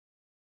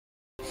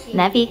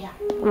Nevi,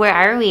 where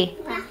are we?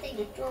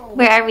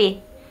 Where are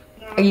we?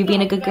 Are you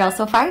being a good girl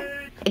so far?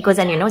 It goes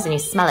on your nose and you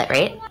smell it,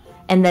 right?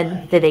 And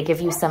then did they give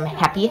you some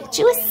happy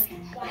juice?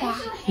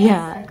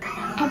 Yeah.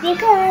 Happy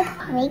good.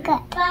 Very good.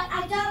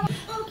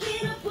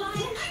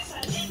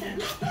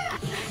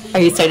 Are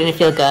you starting to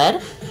feel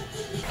good?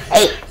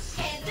 Hey,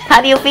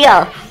 how do you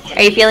feel?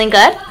 Are you feeling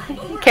good?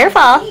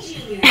 Careful.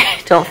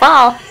 Don't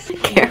fall.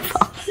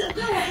 Careful.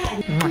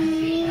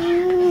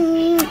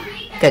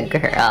 Good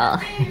girl.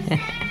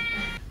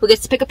 Who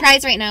gets to pick a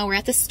prize right now? We're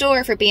at the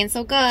store for being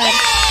so good.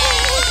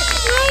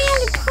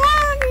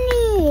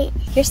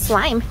 Your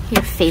slime,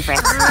 your favorite.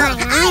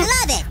 I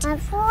love it. One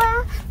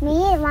for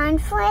me, one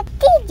for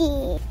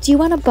Didi. Do you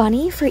want a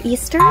bunny for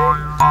Easter?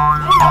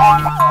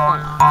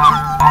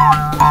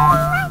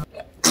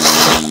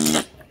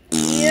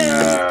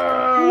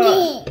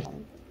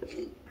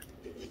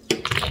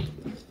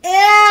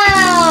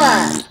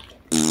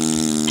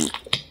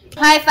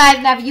 High five,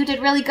 Nevi, you did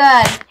really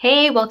good.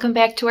 Hey, welcome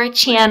back to our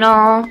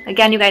channel.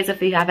 Again, you guys,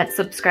 if you haven't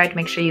subscribed,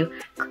 make sure you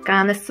click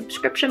on the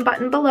subscription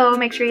button below.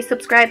 Make sure you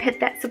subscribe, hit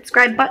that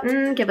subscribe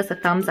button, give us a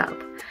thumbs up.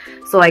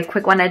 So I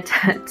quick wanted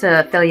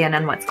to fill you in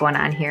on what's going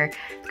on here.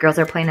 The girls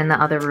are playing in the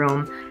other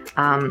room.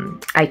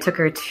 I took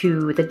her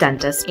to the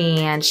dentist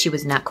and she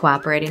was not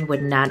cooperating,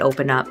 would not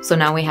open up. So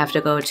now we have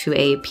to go to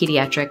a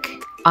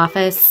pediatric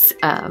office.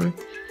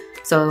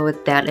 So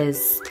that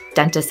is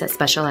dentists that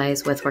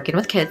specialize with working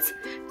with kids.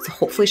 So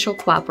hopefully she'll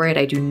cooperate.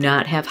 I do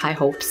not have high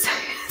hopes.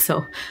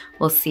 So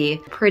we'll see.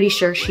 Pretty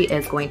sure she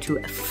is going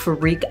to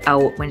freak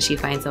out when she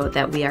finds out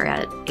that we are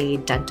at a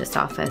dentist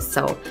office.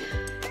 So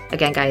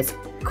again, guys,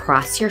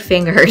 cross your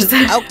fingers.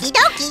 Okie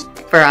dokie.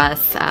 For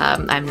us.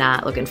 I'm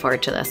not looking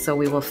forward to this. So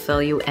we will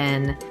fill you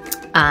in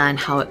on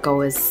how it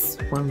goes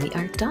when we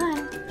are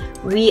done.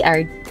 We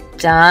are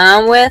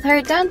done with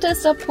her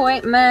dentist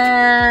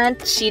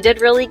appointment. She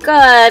did really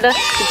good.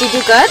 Did you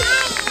do good?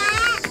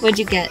 What'd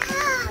you get?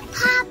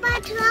 Paw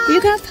Patrol. You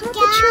got Paw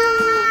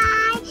Patrol.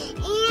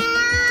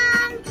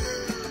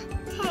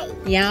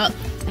 And Yep.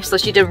 So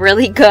she did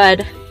really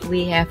good.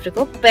 We have to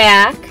go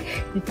back.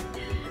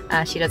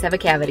 She does have a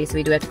cavity, so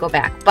we do have to go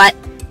back. But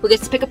who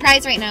gets to pick a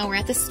prize right now? We're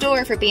at the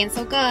store for being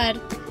so good.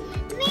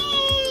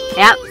 me.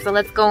 Yep, so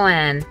let's go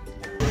in.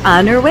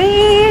 On our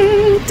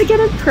way to get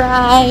a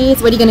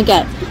prize. What are you gonna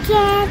get?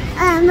 Get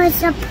a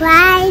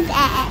surprise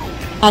egg.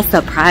 A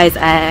surprise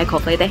egg.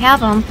 Hopefully they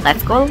have them.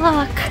 Let's go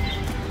look.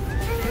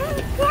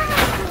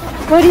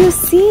 What do you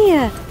see?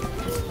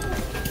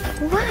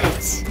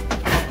 What?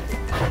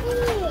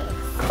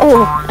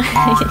 Oh,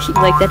 you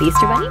like that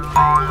Easter bunny?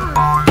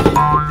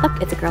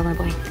 Look, it's a girl and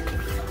a boy.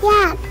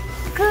 Yeah,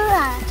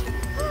 good.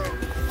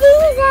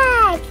 These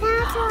eggs.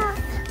 That's all.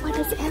 What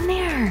is in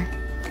there?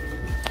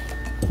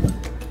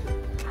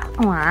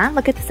 Aw,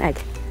 look at this egg.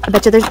 I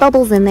bet you there's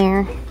bubbles in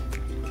there.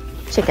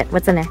 Shake it.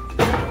 What's in there?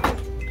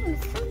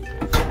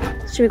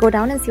 Should we go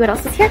down and see what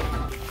else is here?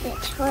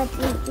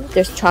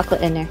 There's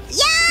chocolate in there.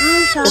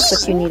 Yeah! That's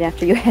what you need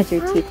after you had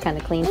your teeth kind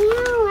of cleaned.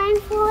 One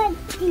for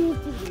Didi.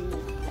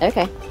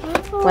 Okay.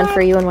 One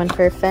for you and one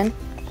for Finn?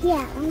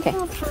 Yeah. Okay.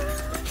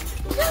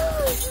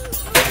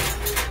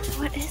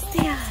 What is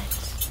that?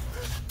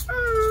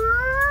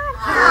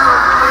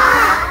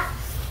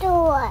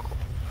 Door.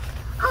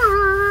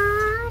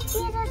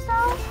 These are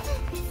so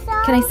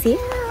Can I see?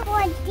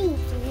 for Didi.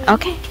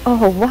 Okay.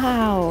 Oh,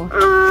 wow.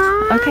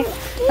 Okay.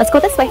 Let's go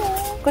this way.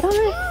 Go down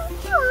there.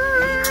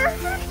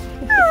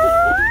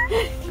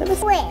 Go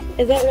this way.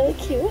 Is that really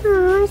cute?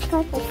 Let's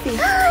go. Let's see.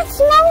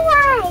 Snow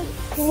White.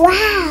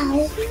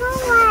 Wow. Snow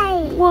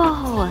White.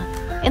 Whoa.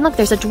 And look,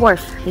 there's a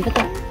dwarf. Leave it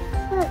there.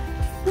 Look,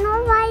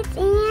 Snow White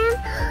and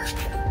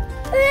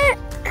look,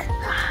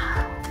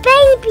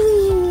 baby.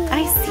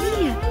 I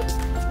see.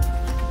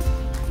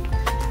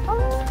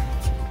 Oh,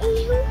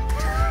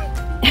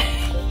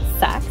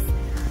 Socks.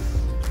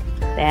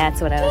 That's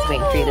what I was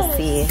waiting for you to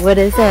see. What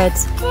is it?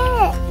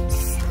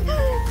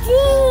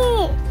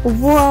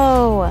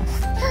 Whoa.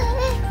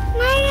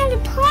 My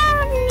little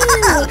pony. I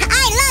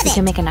love You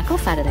can make a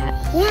necklace out of that.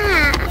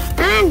 Yeah,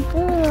 and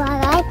I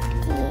like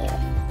it.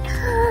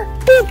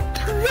 Big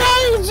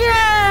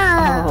treasure.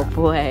 Oh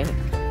boy.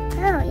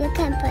 Oh, you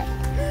can put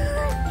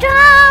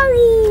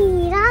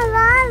Dolly. I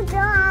love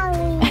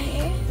Dolly.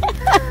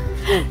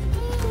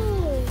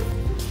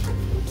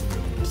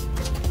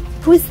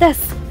 Who is this?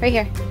 Right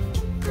here.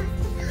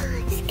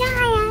 Sky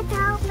has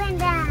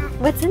opened up.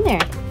 What's in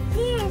there?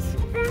 This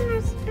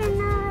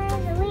spinner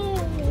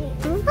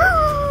wheel.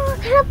 Oh,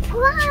 her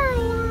prize.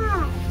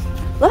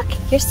 Look,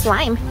 your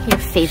slime. Your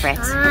favorite.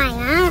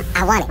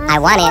 I want it. I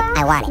want it.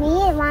 I want it.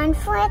 Me, one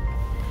for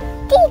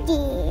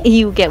Didi.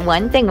 You get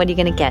one thing. What are you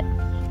going to get?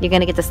 You're going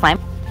to get the slime?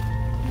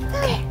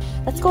 Okay,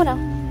 let's go now.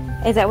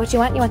 Is that what you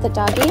want? You want the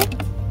doggy?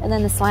 And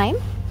then the slime?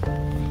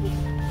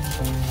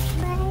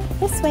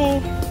 This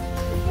way.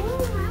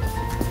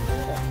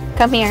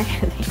 Come here.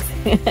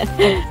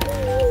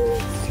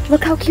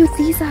 Look how cute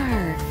these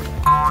are.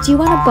 Do you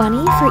want a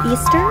bunny for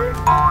Easter?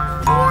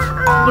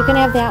 You can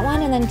have that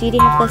one and then Didi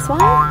have this one?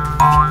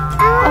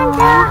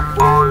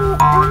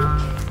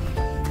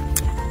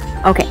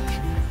 Okay.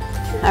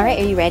 All right,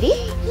 are you ready?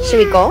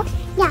 Should we go?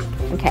 Yeah.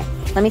 Okay.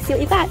 Let me see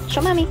what you got.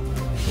 Show mommy.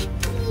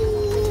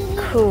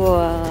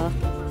 Cool.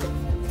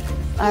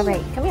 All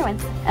right, come here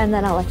once. And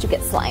then I'll let you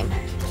get slime.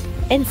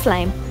 In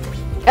slime.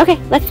 Okay,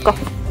 let's go.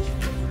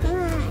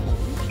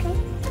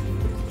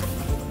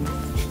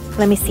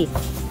 Let me see.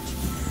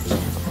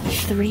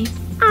 3.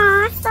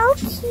 Aw, so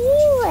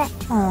cute.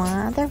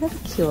 Aw, they're really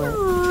cute.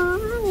 Aw,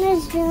 they're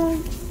so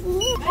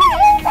cute.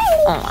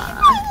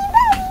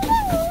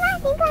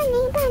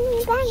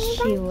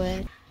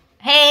 Cute.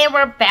 Hey,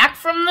 we're back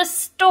from the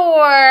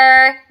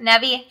store.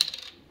 Nevi,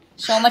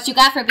 show them what you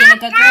got for being a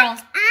good girl.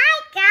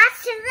 I got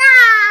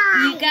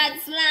slime. You got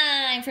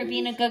slime for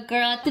being a good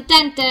girl at the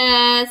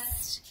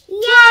dentist.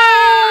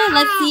 Yay!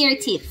 Let's see your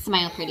teeth.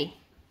 Smile pretty.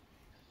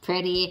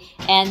 Pretty.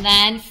 And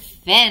then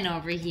Finn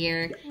over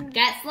here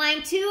got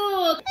slime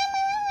too.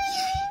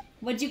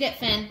 What'd you get,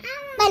 Finn?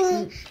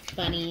 Bunny.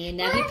 Bunny.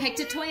 Nevi picked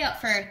a toy up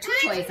for 2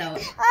 toys out.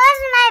 Where's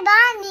my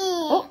bunny?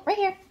 Oh, right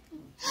here.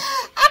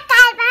 I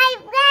got my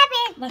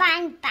rabbit.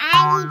 Bunny.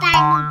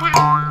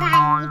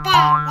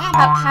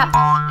 Pop,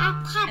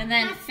 pop. And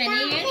then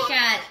Finny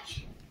got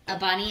a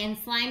bunny and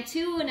slime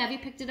too. Nevi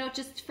picked it out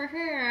just for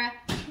her.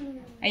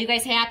 Are you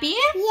guys happy?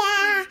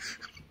 Yeah.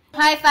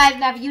 High five,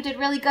 Nevi. You did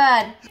really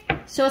good.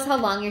 Show us how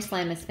long your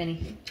slime is,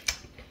 Finny.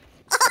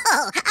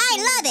 Oh,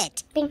 I love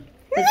it.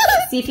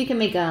 See if you can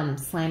make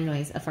slime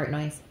noise, a fart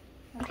noise.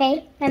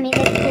 Okay, let me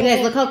look. You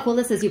guys, look how cool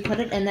this is. You put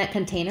it in that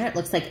container. It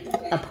looks like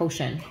a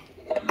potion.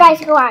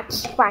 Guys,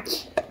 watch.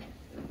 Watch.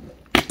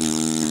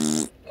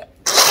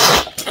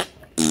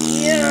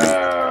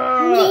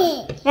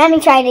 Yeah. Let me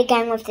try it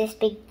again with this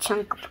big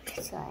chunk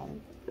of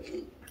slime.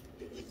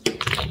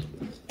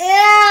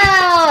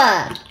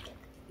 Ew!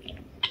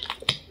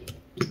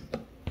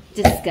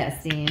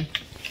 Disgusting.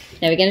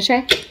 Now we gonna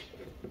try?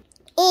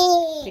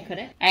 You could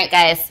it? Alright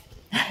guys,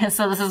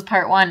 so this is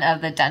part 1 of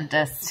the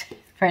dentist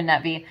for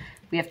Nevi.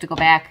 We have to go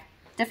back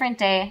different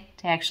day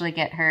to actually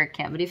get her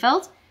cavity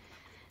filled.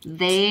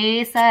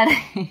 They said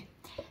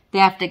they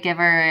have to give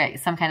her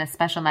some kind of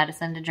special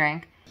medicine to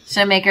drink.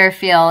 Should make her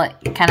feel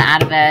kind of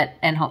out of it,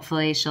 and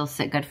hopefully she'll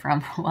sit good for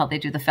them while they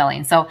do the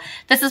filling. So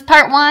this is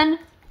part 1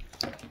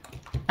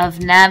 of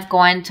Nev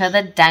going to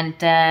the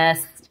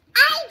dentist.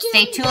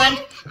 Stay tuned.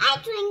 I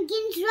drink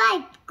in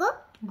slime. Go.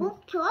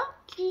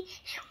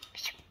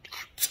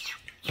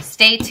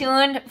 Stay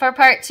tuned for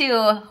part 2.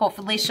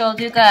 Hopefully she'll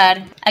do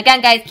good.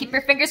 Again, guys, keep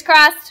your fingers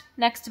crossed.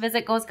 Next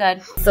visit goes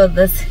good. So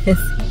this is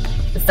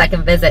the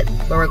second visit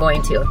where we're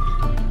going to.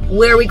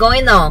 Where are we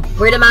going though?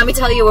 Where did mommy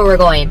tell you where we're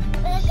going?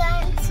 We're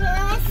going to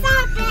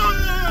shopping.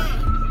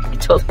 I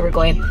told her we're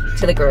going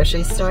to the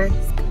grocery store.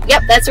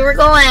 Yep, that's where we're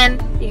going.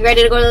 You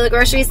ready to go to the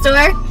grocery store?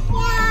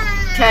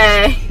 Yeah.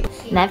 Okay.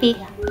 Nevi,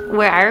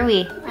 where are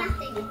we?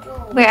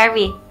 Where are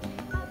we?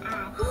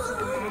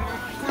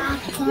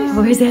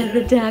 Where's at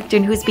the doctor?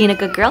 And who's being a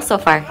good girl so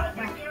far?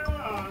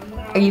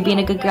 Are you being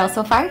a good girl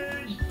so far?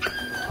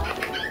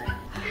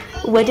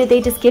 What did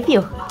they just give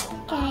you?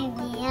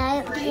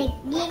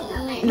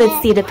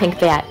 Let's see the pink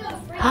bat.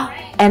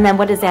 And then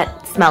what does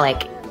that smell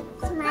like?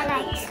 Smell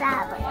like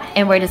strawberry.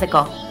 And where does it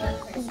go?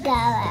 Go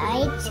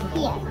right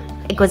here.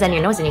 It goes on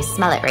your nose and you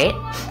smell it, right?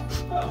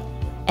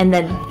 And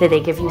then did they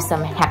give you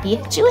some happy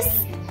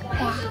juice?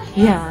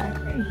 Yeah.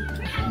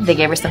 They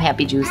gave her some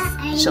happy juice.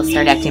 She'll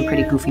start acting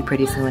pretty goofy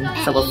pretty soon,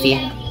 so we'll see.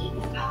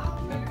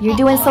 You're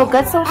doing so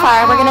good so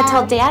far. We're gonna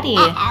tell Daddy.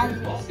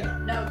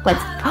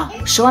 What's? Oh,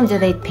 show him. Did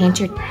they paint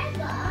your?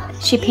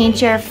 She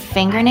paint your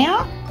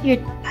fingernail? Your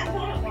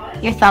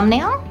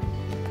thumbnail?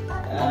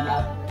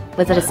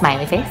 Was it a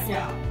smiley face?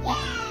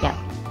 Yeah.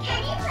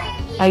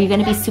 Are you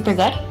gonna be super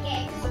good?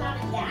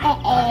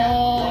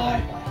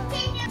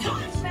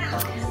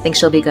 Think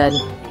she'll be good.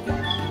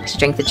 She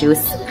drank the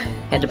juice.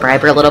 Had to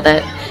bribe her a little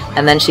bit,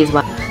 and then she's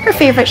watching her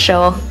favorite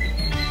show,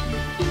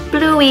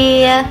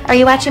 Bluey. Are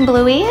you watching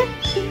Bluey?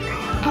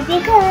 I'll be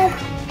good.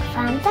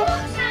 Very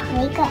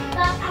good.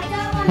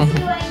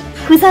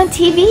 Who's on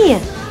TV?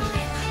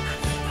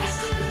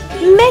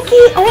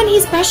 Mickey. Oh, and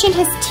he's brushing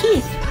his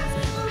teeth.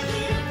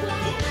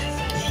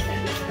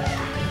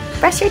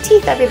 Brush your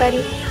teeth,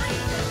 everybody.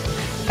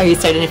 Are you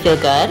starting to feel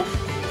good?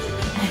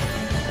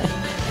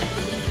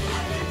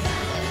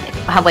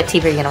 What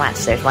TV are you gonna watch?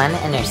 There's 1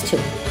 and there's 2.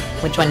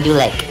 Which one do you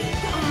like?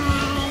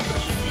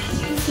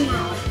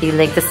 You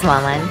like the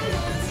small one?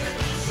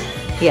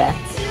 Yeah.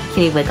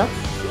 Can you wiggle?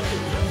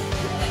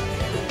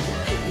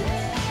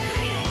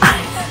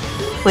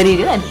 What are you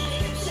doing?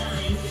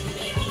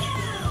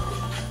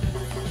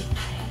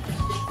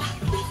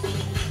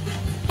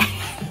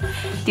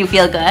 Do you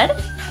feel good?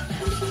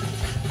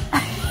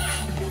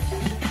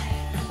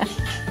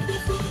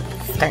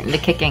 Starting to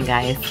kick in,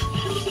 guys.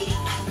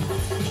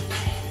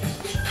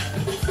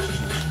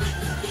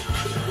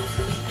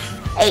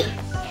 Hey,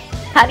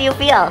 how do you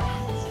feel?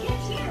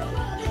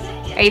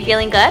 Are you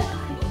feeling good?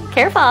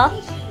 Careful.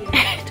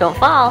 Don't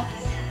fall.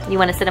 You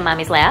want to sit in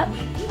mommy's lap?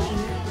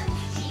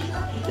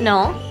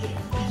 No?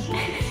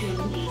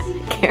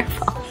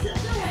 Careful.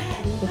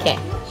 Okay.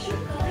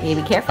 You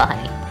be careful,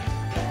 honey.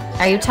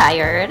 Are you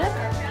tired?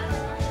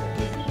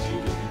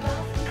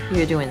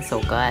 You're doing so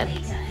good.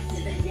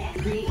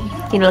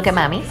 Can you look at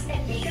mommy?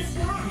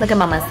 Look at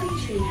mama's.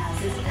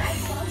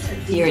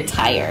 You're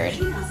tired.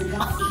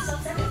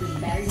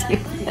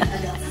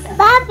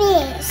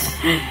 Puppies.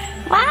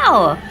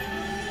 Wow.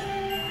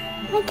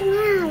 Mickey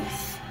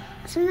Mouse.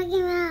 It's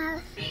Mickey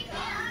Mouse.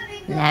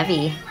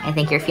 Nevi, I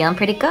think you're feeling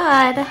pretty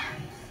good.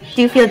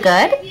 Do you feel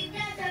good?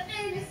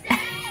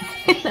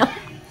 No.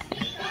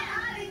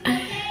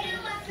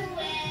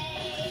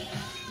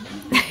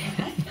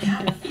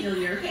 Feel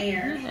your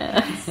hair.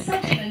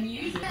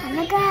 I'm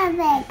a good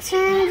big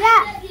thumbs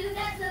up.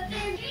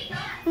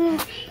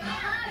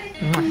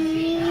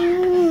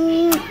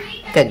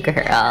 Good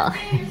girl.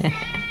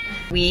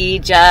 We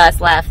just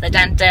left the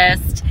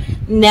dentist.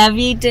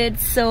 Nevi did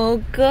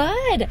so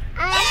good.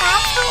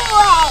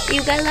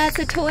 You got lots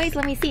of toys.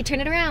 Let me see.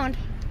 Turn it around.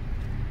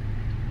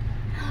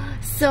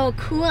 So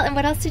cool. And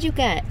what else did you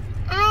get?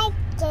 I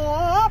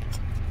get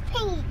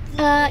pink.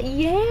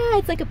 Yeah,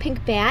 it's like a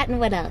pink bat. And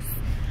what else?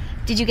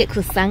 Did you get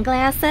cool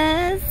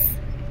sunglasses?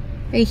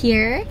 Right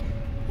here?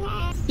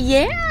 Yes.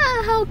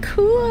 Yeah, how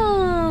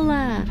cool.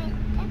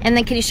 And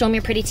then can you show them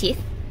your pretty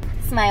teeth?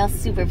 Smile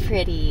super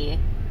pretty.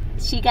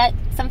 She got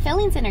some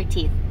fillings in her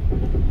teeth.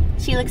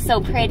 She looks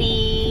so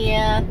pretty.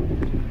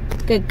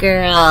 Good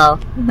girl. All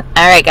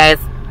right, guys,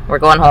 we're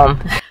going home.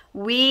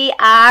 We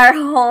are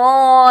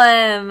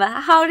home.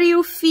 How do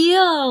you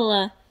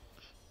feel?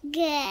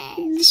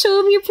 Good. Show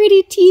them your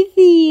pretty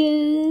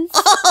teethies.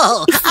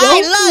 Oh,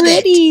 So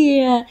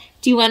pretty.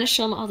 Do you want to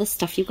show them all the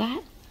stuff you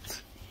got?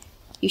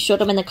 You showed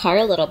them in the car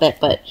a little bit,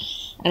 but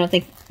I don't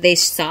think they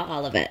saw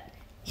all of it.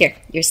 Here,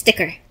 your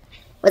sticker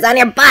was on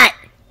your butt.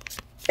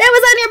 That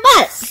was on your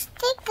butt.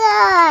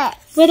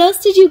 Stickers. What else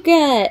did you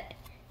get?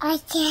 I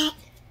get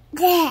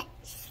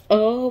this.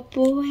 Oh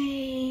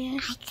boy.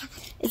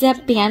 Is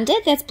that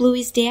Bandit? That's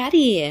Bluey's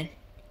daddy.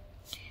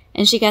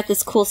 And she got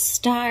this cool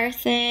star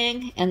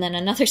thing, and then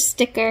another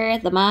sticker,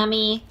 the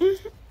mommy.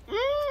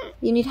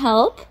 You need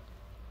help?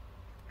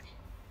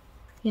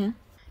 Yeah.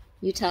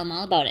 You tell them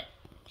all about it.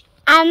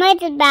 I'm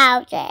right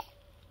about it.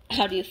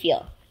 How do you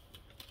feel?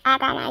 I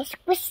got my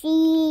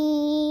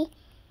squishy.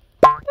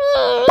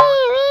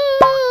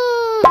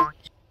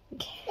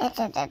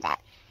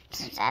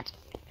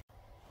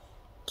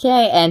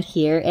 Okay, and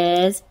here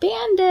is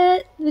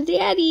Bandit, the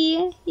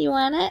daddy. You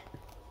want it?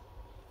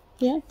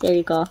 Yeah, there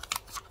you go.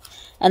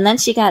 And then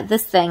she got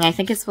this thing. I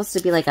think it's supposed to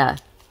be like a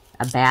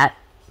bat.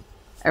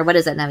 Or what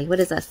is it, Nevi? What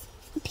is this?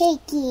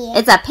 Piggy.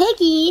 It's a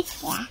piggy.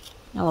 Yeah.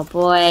 Oh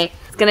boy.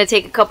 It's going to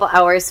take a couple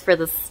hours for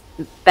the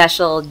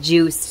special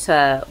juice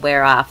to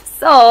wear off.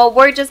 So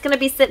we're just going to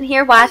be sitting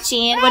here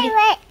watching. What do you...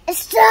 Wait, a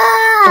star.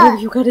 Oh,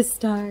 you got a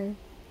star.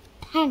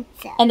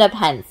 Pencil. And a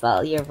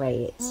pencil. You're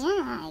right.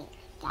 Yeah, I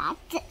got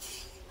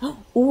this.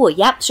 Ooh,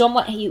 yep. Show them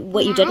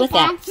what you did with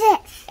that. That's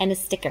it. And a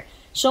sticker.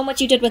 Show them what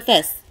you did with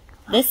this.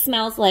 This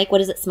smells like, what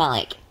does it smell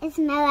like? It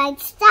smells like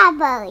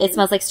strawberry. It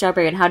smells like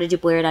strawberry. And how did you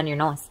blur it on your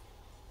nose?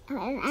 I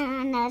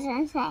don't know what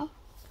to say.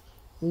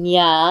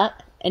 Yeah.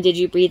 And did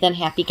you breathe in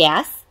happy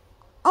gas?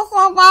 So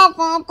I'm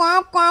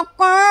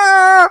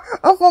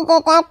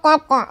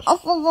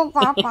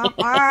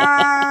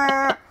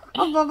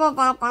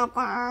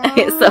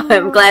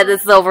glad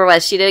this is over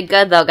with. She did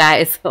good though,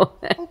 guys. So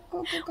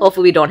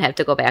hopefully we don't have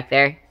to go back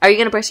there. Are you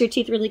going to brush your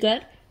teeth really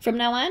good from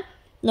now on?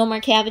 No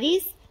more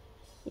cavities?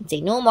 You'd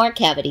say no more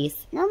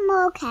cavities. No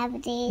more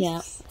cavities.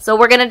 Yeah. So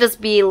we're going to just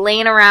be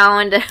laying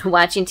around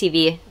watching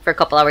TV for a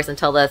couple hours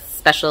until the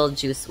special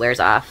juice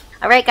wears off.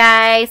 All right,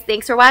 guys.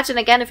 Thanks for watching.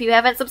 Again, if you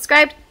haven't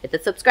subscribed, hit the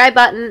subscribe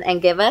button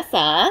and give us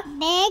a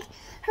big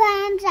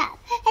thumbs up.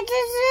 Hit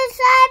the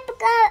subscribe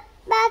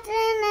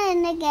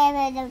button and give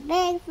it a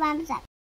big thumbs up.